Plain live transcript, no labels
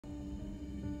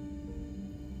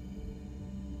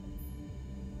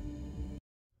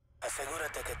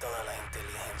Asegúrate que toda la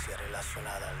inteligencia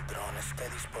relacionada al dron esté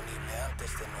disponible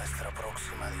antes de nuestra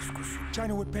próxima discusión.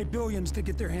 China would pay billions to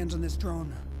get their hands on this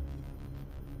drone.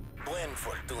 Buen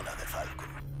fortuna de Falcon.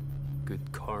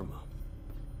 Good karma.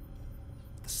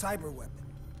 The cyber weapon.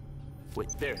 Wait,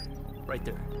 there. Right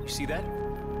there. You see that?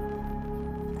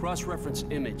 Cross-reference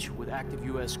image with active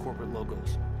U.S. corporate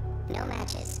logos. No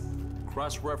matches.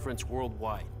 Cross-reference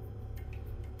worldwide.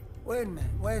 Wait a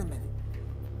minute.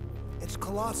 It's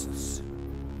Colossus.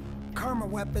 Karma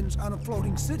weapons on a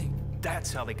floating city.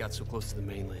 That's how they got so close to the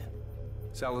mainland.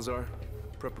 Salazar,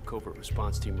 prep a covert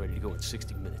response team ready to go in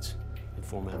 60 minutes.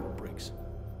 Inform Admiral Briggs.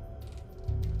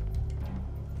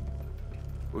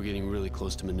 We're getting really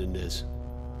close to Menendez.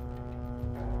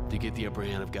 To get the upper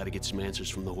hand, I've got to get some answers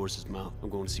from the horse's mouth. I'm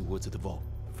going to see Woods at the vault.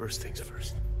 First things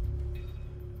first.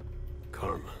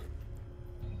 Karma.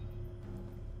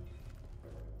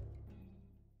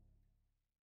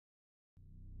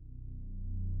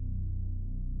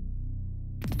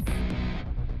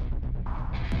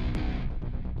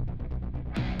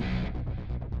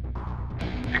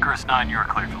 Icarus 9, you are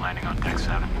cleared for landing on Deck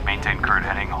 7. Maintain current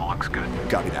heading, all looks good.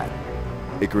 Copy that.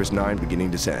 Icarus 9 beginning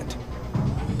descent.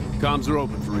 Comms are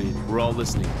open, Fareed. We're all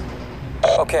listening.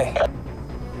 Okay.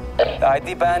 The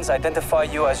ID bands identify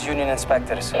you as Union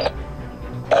inspectors.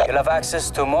 You'll have access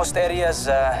to most areas,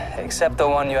 except the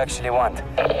one you actually want.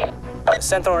 The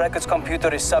central records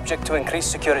computer is subject to increased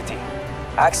security.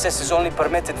 Access is only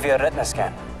permitted via retina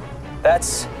scan.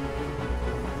 That's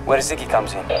where Ziggy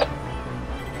comes in.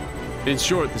 In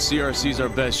short, the CRC's our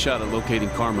best shot at locating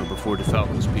Karma before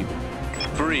DeFalco's people.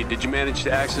 Fareed, did you manage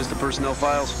to access the personnel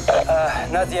files?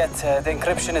 Not yet. The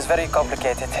encryption is very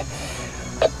complicated.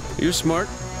 You're smart.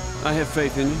 I have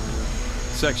faith in you.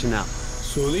 Section out.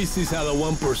 So this is how the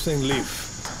 1% live.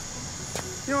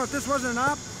 You know, if this wasn't an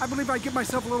op, I believe I'd give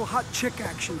myself a little hot chick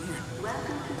action here.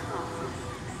 Welcome to Colossus,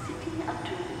 City of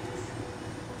Dreams.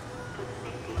 For the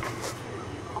safety and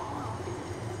security of all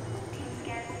visitors, please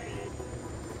scan screen.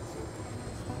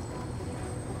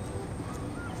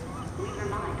 We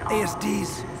remind all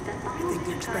ASDs. You think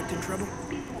they're expecting trouble?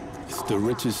 It's the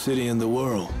richest city in the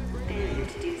world.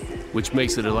 Which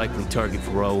makes it a likely target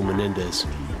for Raul Menendez.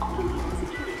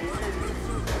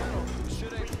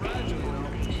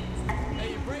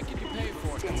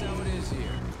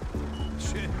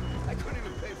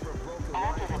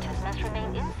 All visitors must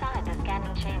remain inside the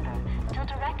scanning chamber until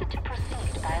directed to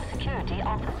proceed by a security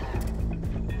officer.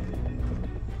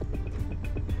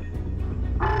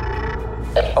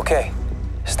 Okay.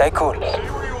 Stay cool. Stay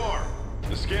where you are.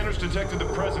 The scanners detected the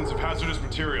presence of hazardous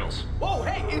materials. Whoa,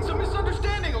 hey, it's a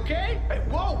misunderstanding, okay? Hey,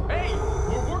 whoa, hey,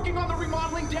 we're working on the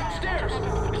remodeling downstairs.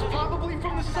 It's probably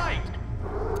from the site.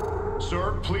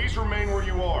 Sir, please remain where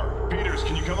you are. Peters,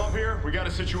 can you come up here? We got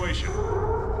a situation.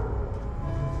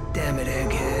 Damn it,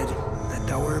 egghead. I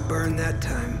thought we were burned that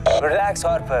time. Relax,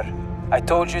 Harper. I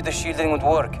told you the shielding would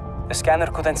work. The scanner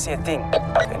couldn't see a thing.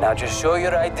 Okay, now just show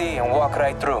your ID and walk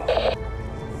right through.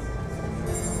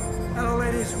 Hello,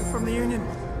 ladies. We're from the Union.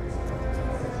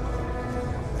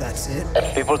 That's it?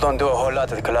 People don't do a whole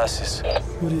lot at Colossus.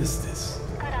 What is this?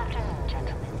 Good afternoon,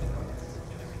 gentlemen.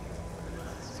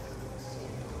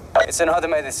 It's an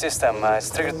automated system. It's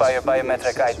triggered by your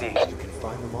biometric ID.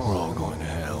 We're all going to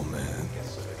hell, man.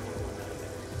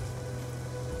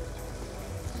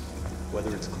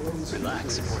 Whether it's clothes,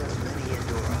 relax, or many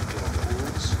indoor-outdoor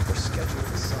pools, or scheduled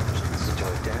massages,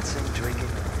 enjoy dancing, drinking,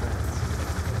 and friends.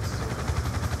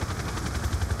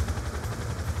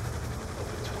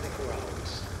 Over 24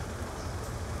 hours.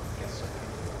 Yes, sir.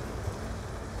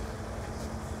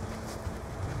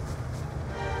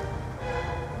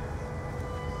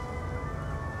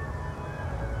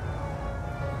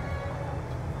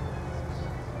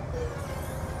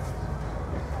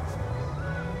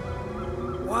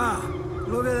 Wow.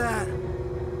 Look at that.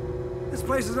 This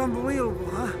place is unbelievable,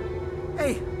 huh?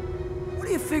 Hey, what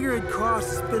do you figure it'd cost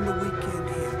to spend the weekend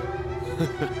here?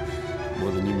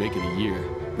 More than you make in a year.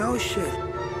 No shit.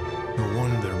 No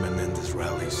wonder Menendez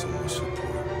rallies so much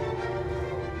support.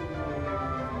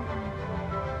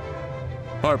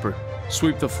 Harper,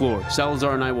 sweep the floor.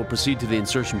 Salazar and I will proceed to the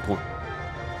insertion point.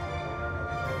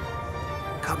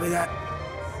 Copy that.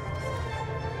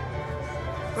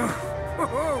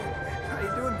 Whoa. How you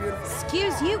doing, beautiful?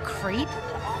 Excuse you, creep. To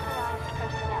authorized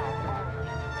personnel only.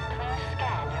 Please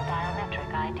scan your biometric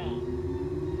ID.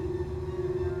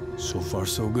 So far,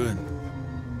 so good.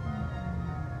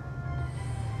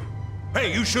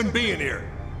 Hey, you shouldn't be in here.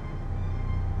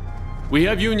 We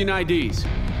have Union IDs.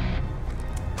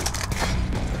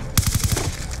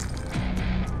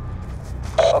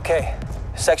 Okay.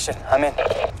 Section, I'm in.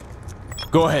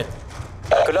 Go ahead.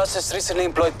 Colossus recently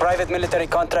employed private military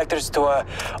contractors to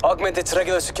augment its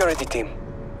regular security team.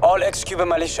 All ex-Cuban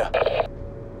militia.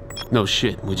 No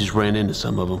shit, we just ran into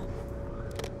some of them.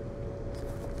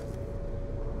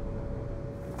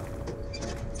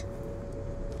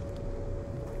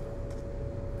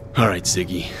 All right,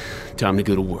 Ziggy. Time to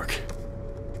go to work.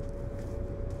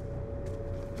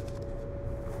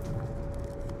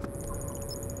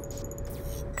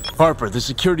 Harper, the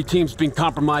security team's been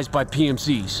compromised by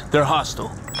PMCs. They're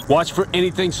hostile. Watch for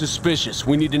anything suspicious.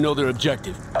 We need to know their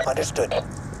objective. Understood.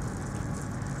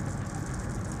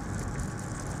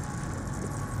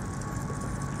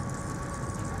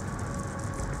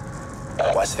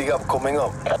 Watch the up coming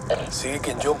up. See you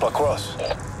can jump across.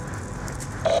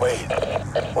 Wait,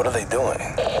 what are they doing?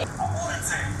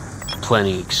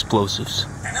 Planning explosives.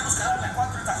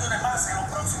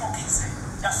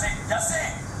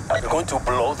 You're going to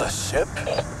blow the ship?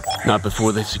 Not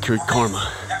before they've secured Karma.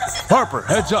 Harper,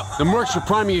 heads up. The mercs are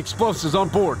priming explosives on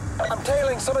board. I'm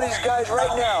tailing some of these guys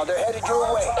right now. They're headed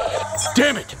your way.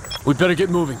 Damn it! We better get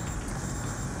moving.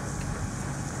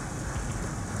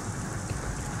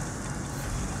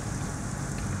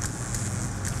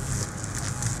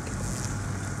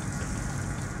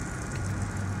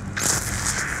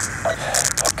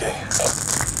 Okay.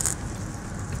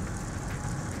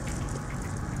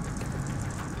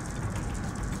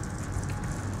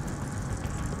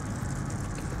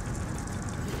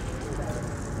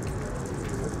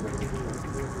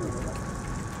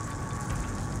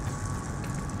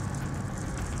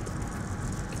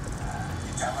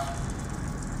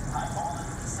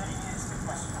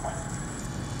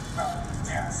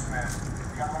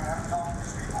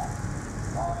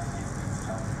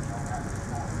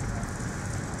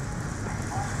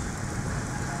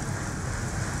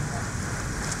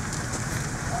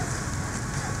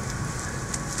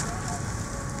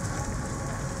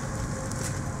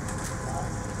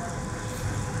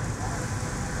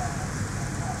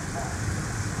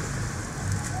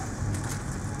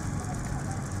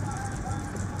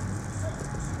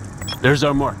 There's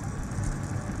our mark.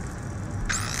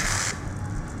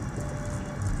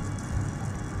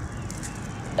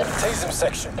 Tasem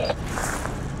section.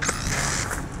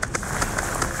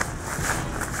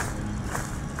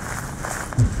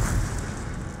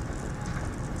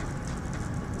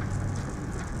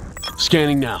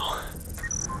 Scanning now.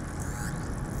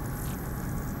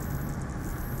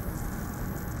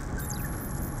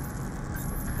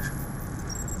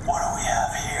 What do we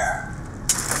have here?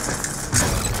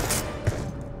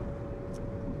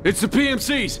 It's the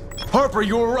PMCs! Harper,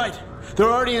 you were right.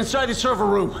 They're already inside the server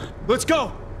room. Let's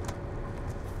go!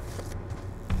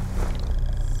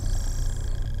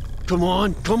 Come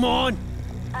on, come on!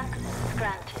 Access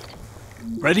granted.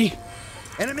 Ready?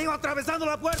 ¡Enemigo atravesando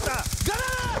la puerta!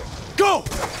 ¡Granada! Go!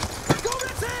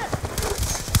 ¡Cúbrense!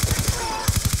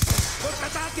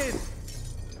 ¡Contraataquen!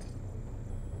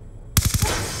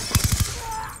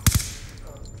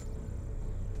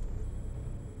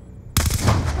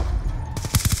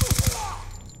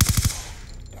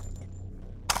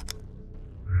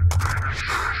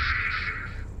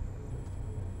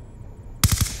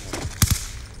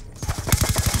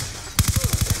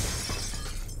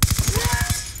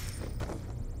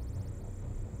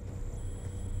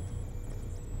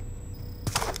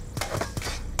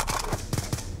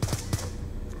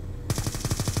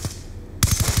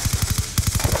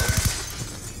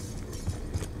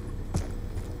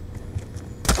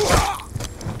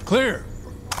 Clear!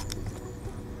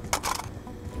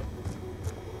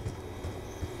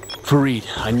 Fareed,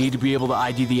 I need to be able to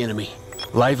ID the enemy.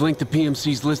 Live link the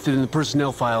PMCs listed in the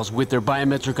personnel files with their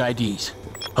biometric IDs.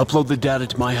 Upload the data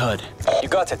to my HUD. You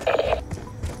got it.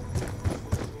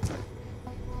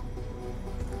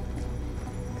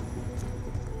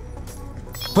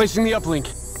 Placing the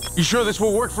uplink. You sure this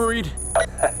will work, Fareed?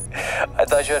 I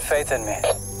thought you had faith in me.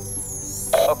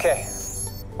 Okay,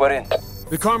 we're in.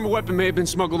 The Karma weapon may have been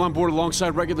smuggled on board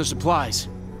alongside regular supplies.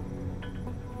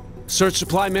 Search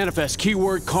supply manifest,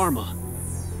 keyword Karma.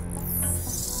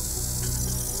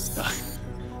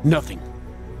 Nothing.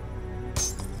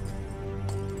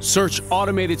 Search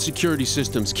automated security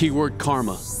systems, keyword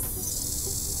Karma.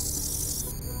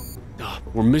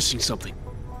 We're missing something.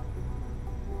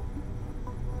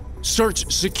 Search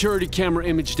security camera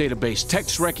image database,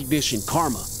 text recognition,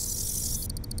 Karma.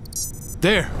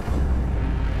 There.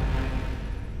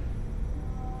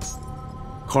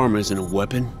 Karma isn't a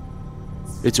weapon.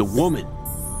 It's a woman.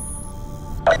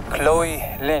 Chloe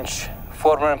Lynch,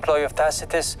 former employee of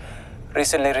Tacitus,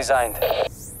 recently resigned.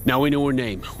 Now we know her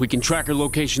name. We can track her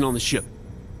location on the ship.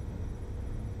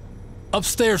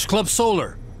 Upstairs, Club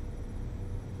Solar.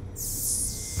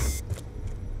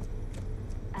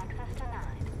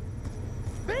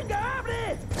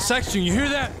 Section, you hear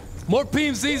that? More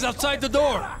PMCs outside the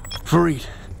door. Fareed,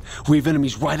 we have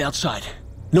enemies right outside.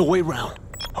 No way round.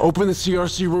 Open the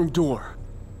CRC room door.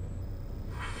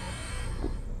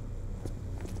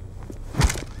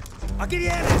 Aquí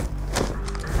viene.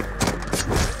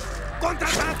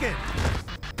 Contraataque.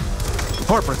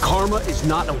 Harper, Karma is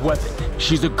not a weapon.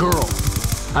 She's a girl.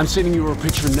 I'm sending you her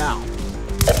picture now.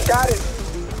 Got it.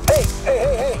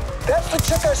 Hey. That's the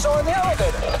chick I saw in the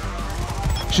elevator.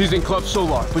 She's in Club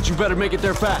Solar, but you better make it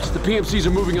there fast. The PMCs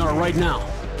are moving on her right now.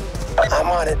 I'm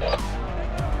on it.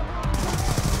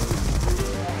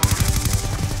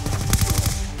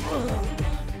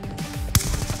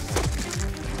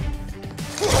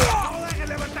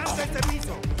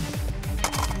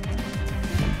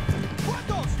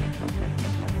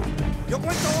 Yo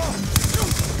cuento vos.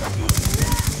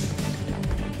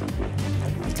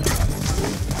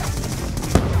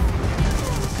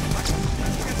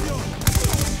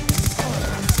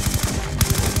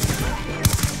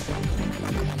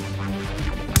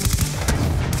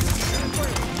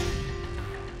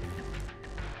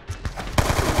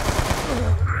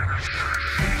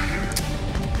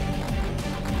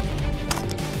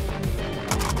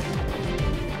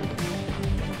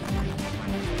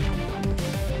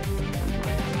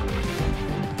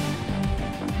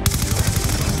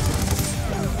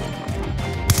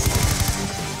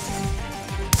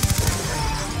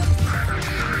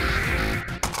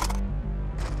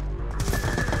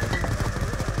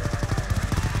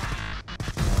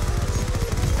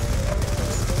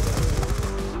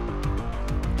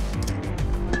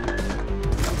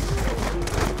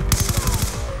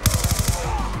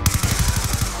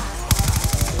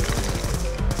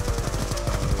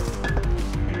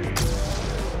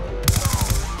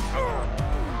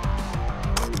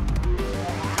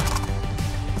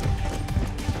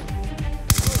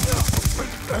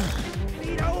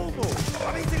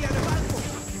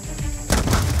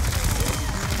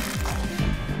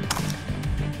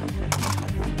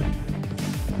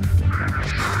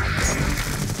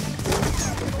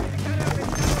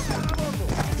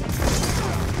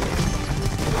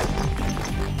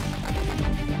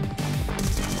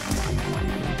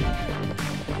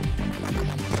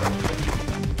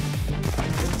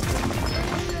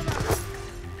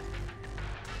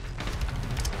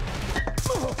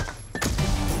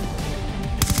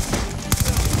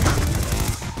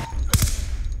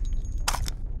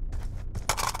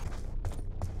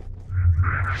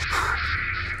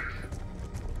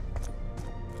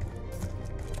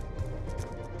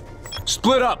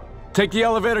 Split up. Take the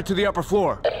elevator to the upper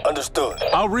floor. Understood.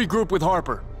 I'll regroup with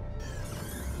Harper.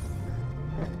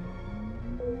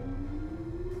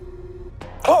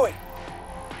 Chloe!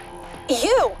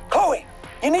 You! Chloe!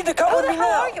 You need to come with me now! Who the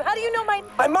hell are you? How do you know my...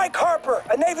 I'm Mike Harper,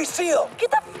 a Navy SEAL! Get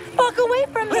the fuck away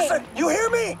from me! Listen, you hear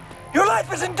me? Your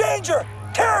life is in danger!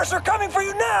 Terrorists are coming for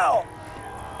you now!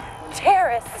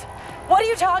 Terrorists? What are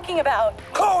you talking about?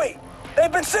 Chloe!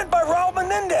 They've been sent by Raul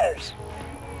Menendez!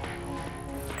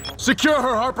 Secure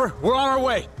her, Harper. We're on our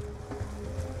way.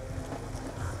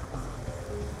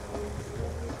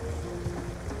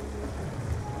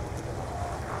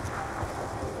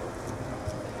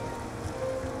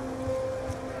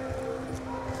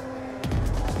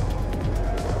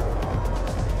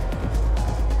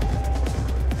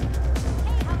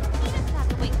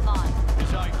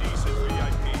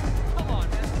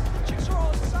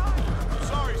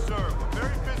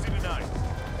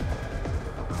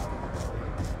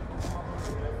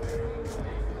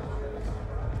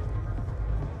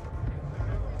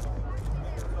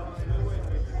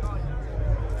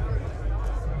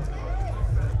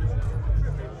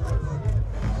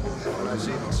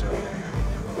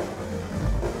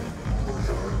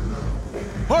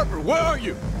 Harper, where are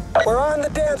you? We're on the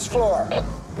dance floor.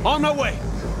 On my way.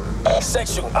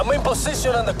 Section, I'm in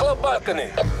position on the club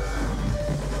balcony.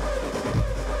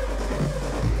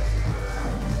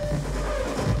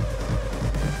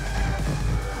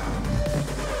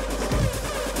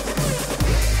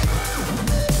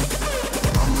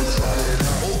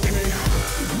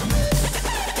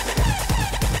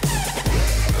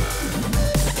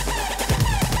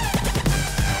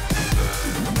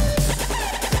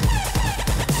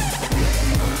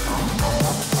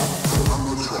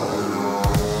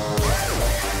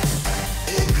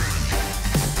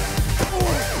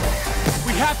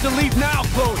 To leave now,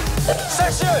 Chloe!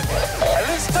 Section! At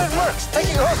least 10 mercs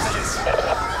taking hostages!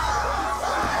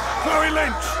 Chloe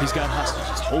Lynch! He's got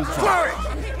hostages. Hold fire.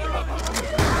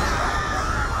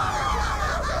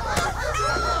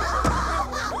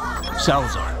 Chloe!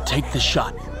 Salazar, take the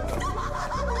shot.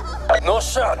 No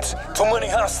shot. Too many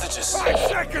hostages. 5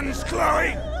 seconds,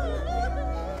 Chloe!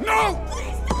 No!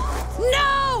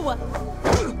 No!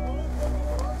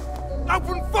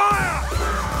 Open fire!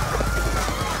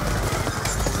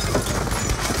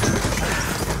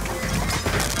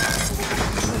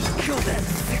 Let's kill that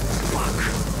sick fuck.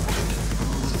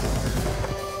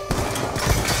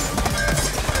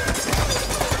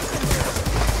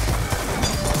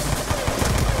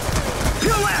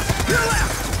 Your left! Your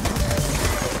left!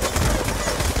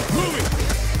 Moving!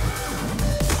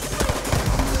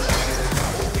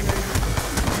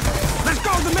 Let's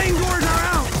go! The main doors are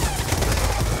out!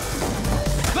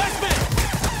 Last man!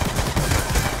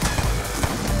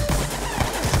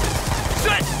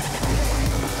 Shit!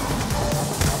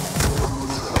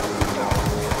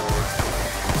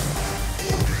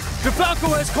 DeFalco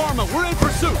has Karma. We're in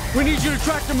pursuit. We need you to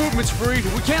track the movements for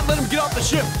Eden. We can't let him get off the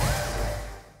ship.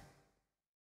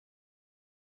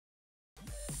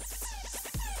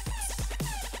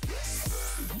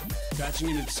 Patching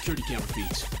into the security camera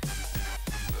feeds.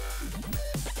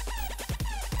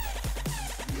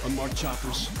 Unmarked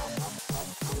choppers.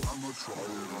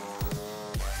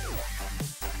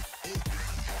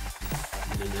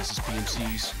 Menendez's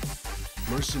PMCs.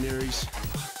 Mercenaries.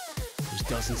 There's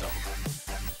dozens of them.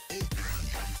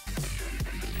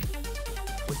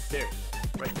 Wait, there.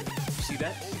 Right there. You see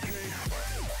that?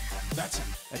 That's it.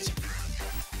 That's it.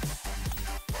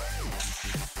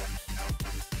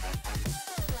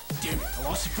 Damn it, I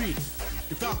lost the feed.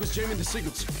 DeFalco's jamming the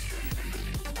signals.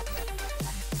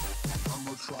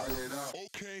 I'ma try it out.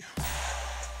 Okay.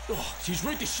 Oh, he's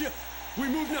rigged the ship. We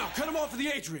move now. Cut him off of the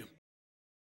atrium.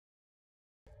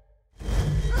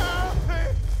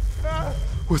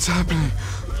 What's happening?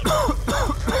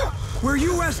 We're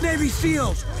U.S. Navy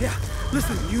SEALs. Yeah,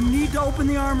 listen, you need to open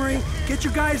the armory, get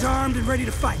your guys armed and ready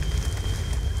to fight.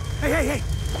 Hey, hey, hey,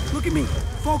 look at me.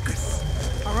 Focus,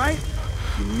 all right?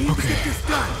 You need to get this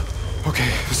done.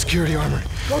 Okay, the security armory.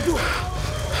 Go do it.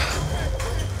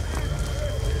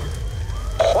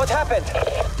 What happened?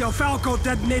 DeFalco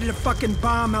detonated a fucking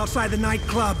bomb outside the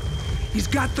nightclub. He's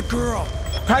got the girl.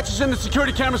 Patches in the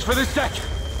security cameras for this deck.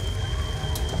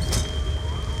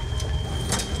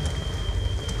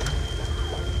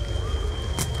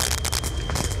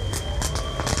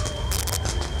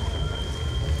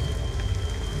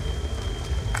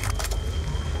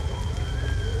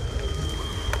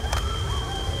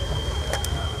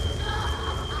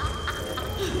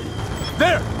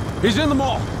 There! He's in the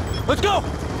mall. Let's go!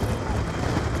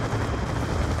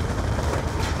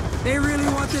 They really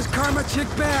want this Karma chick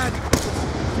bad.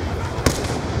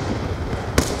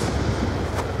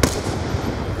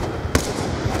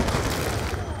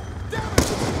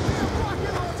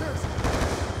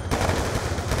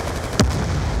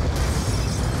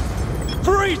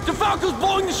 Freeze! DeFalco's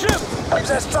blowing the ship! Is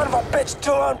that son of a bitch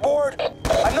still on board?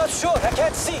 I'm not sure. I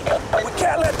can't see. We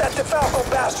can't let that DeFalco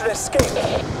bastard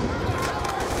escape.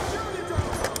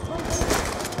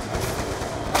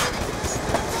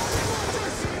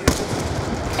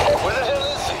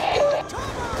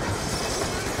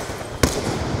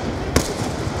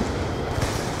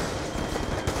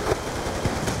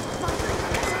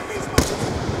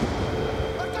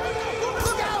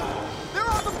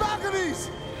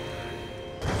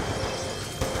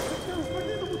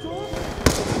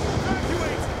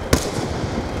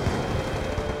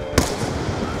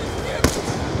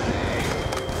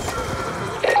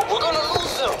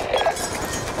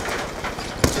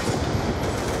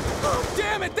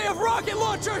 They have rocket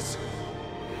launchers!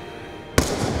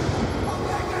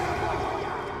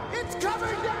 It's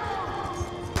coming down!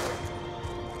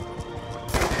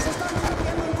 Se están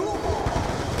moviendo en grupo!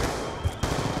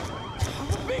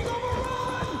 We're being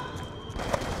overrun!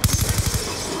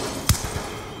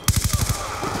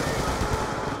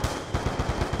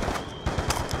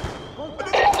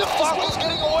 The Falcon's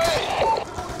getting away!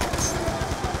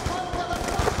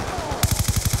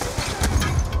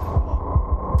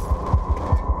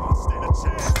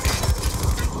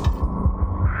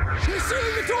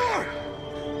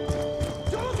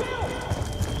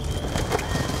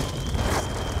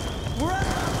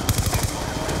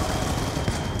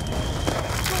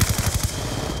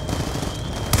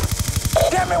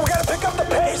 Damn it, we gotta pick up the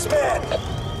pace, man!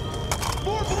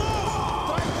 More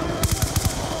blow!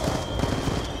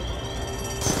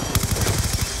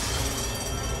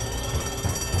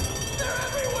 They're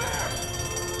everywhere!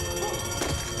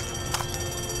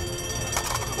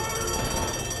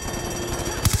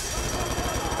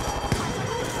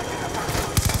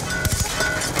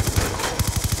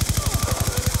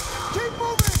 Keep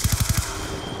moving!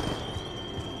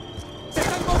 ¡Se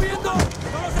están moviendo!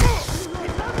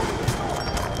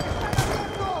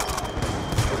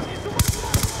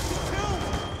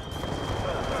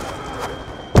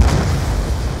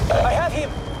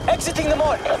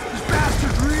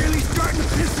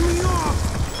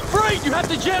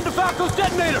 Falco's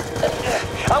detonator!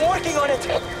 I'm working on it!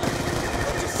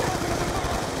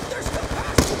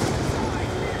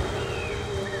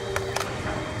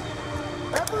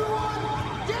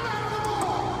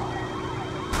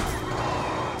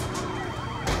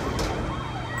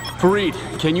 Fareed,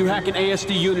 can you hack an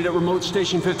ASD unit at remote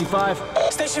station 55?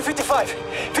 Station 55!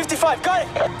 55, got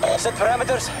it! Set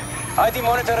parameters, ID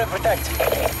monitor and protect.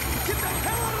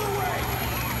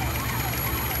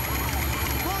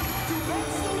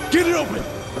 Get it open!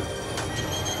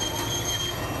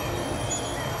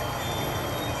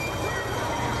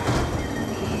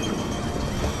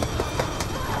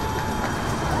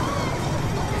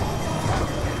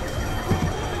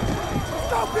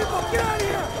 Go, people! Get out of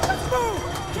here! Let's move!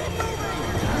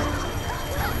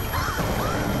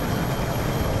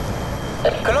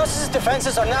 Colossus'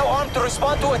 defenses are now armed to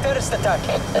respond to a terrorist attack.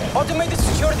 Automated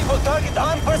security will target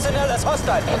armed personnel as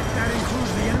hostile. That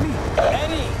includes the enemy?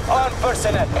 Any armed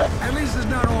personnel. At least it's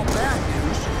not all bad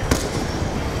news.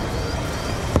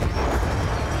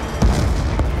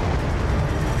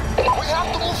 We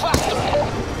have to move faster!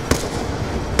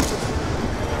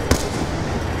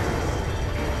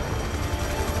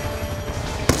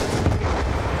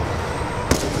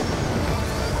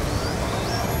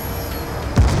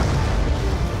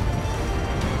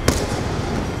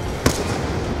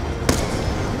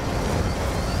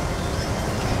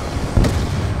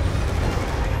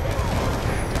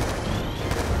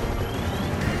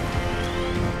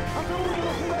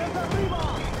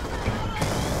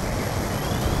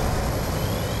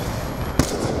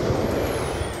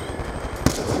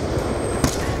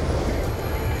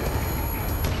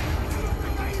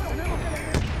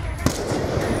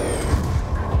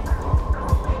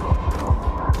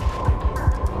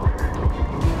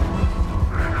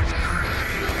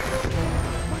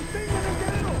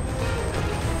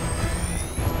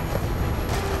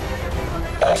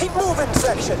 Keep moving,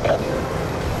 section!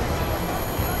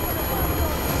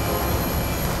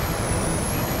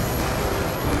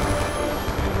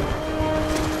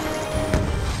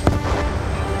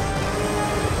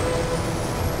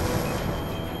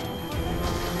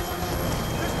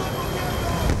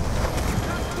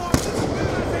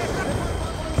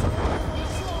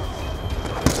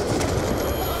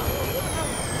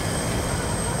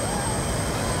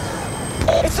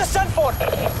 It's the Sanford!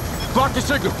 Block the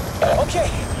signal! Okay,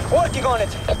 working on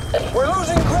it. We're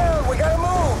losing ground, we gotta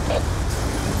move!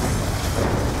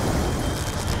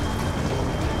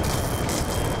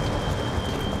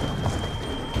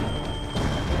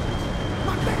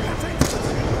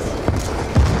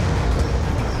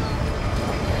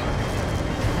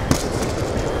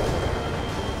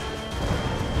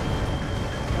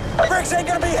 Briggs ain't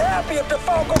gonna be happy if the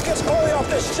Falco gets Chloe off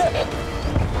this ship!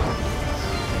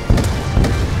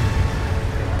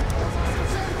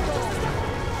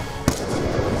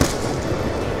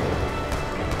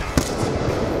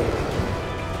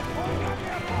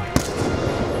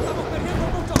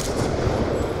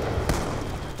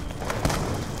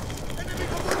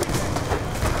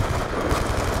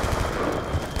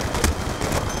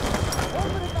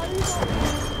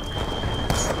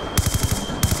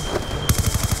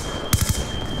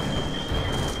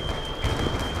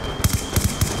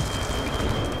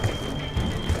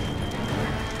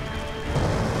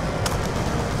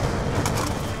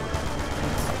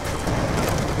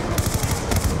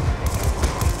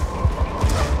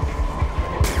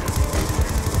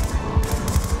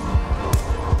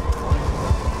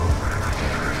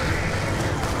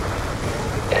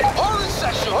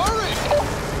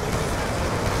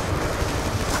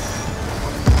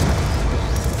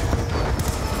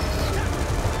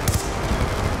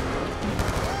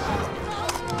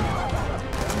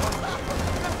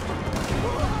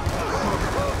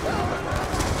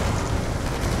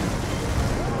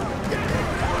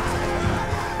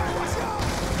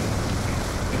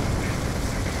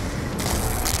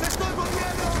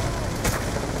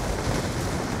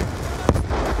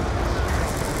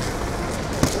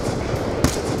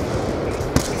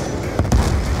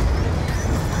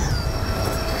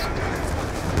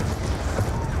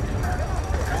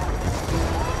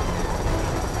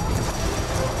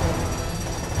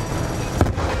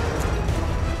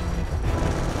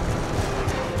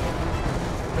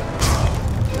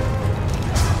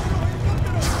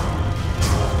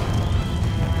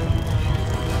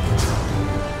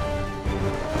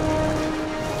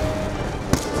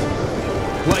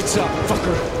 Lights up,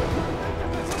 fucker!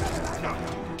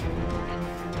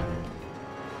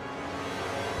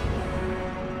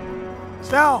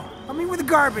 Sal, help me with the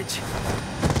garbage.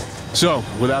 So,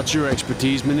 without your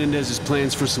expertise, Menendez's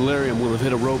plans for Celerium will have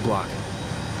hit a roadblock.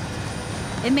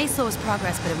 It may slow his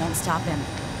progress, but it won't stop him.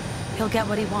 He'll get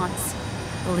what he wants.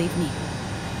 Believe me.